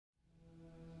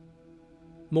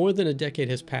More than a decade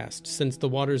has passed since the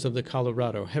waters of the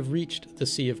Colorado have reached the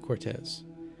Sea of Cortez.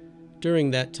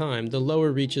 During that time, the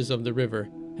lower reaches of the river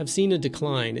have seen a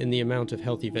decline in the amount of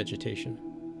healthy vegetation.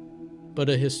 But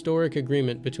a historic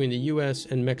agreement between the U.S.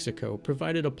 and Mexico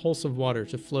provided a pulse of water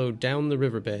to flow down the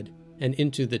riverbed and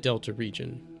into the Delta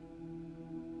region.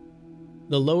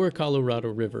 The lower Colorado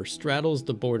River straddles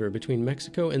the border between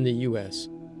Mexico and the U.S.,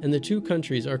 and the two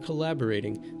countries are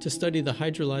collaborating to study the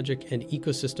hydrologic and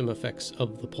ecosystem effects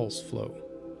of the pulse flow.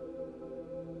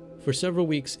 For several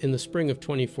weeks in the spring of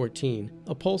 2014,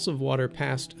 a pulse of water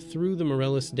passed through the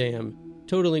Morelos Dam,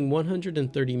 totaling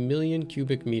 130 million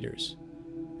cubic meters,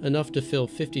 enough to fill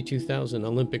 52,000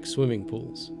 Olympic swimming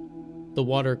pools. The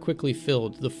water quickly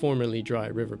filled the formerly dry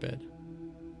riverbed.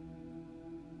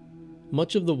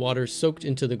 Much of the water soaked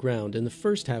into the ground in the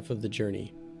first half of the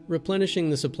journey, replenishing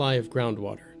the supply of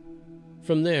groundwater.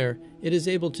 From there, it is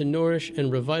able to nourish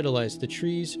and revitalize the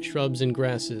trees, shrubs, and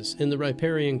grasses in the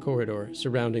riparian corridor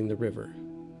surrounding the river.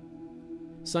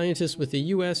 Scientists with the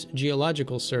U.S.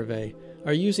 Geological Survey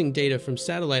are using data from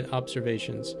satellite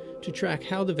observations to track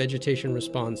how the vegetation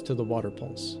responds to the water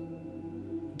pulse.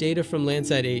 Data from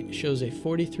Landsat 8 shows a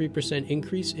 43%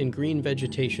 increase in green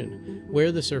vegetation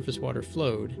where the surface water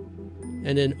flowed,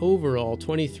 and an overall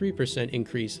 23%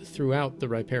 increase throughout the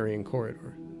riparian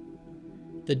corridor.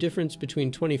 The difference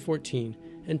between 2014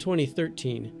 and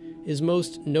 2013 is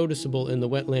most noticeable in the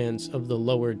wetlands of the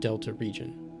lower Delta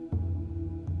region.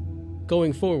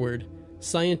 Going forward,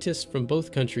 scientists from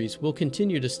both countries will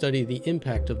continue to study the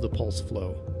impact of the pulse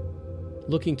flow,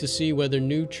 looking to see whether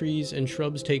new trees and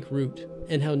shrubs take root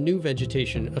and how new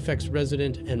vegetation affects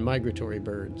resident and migratory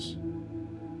birds.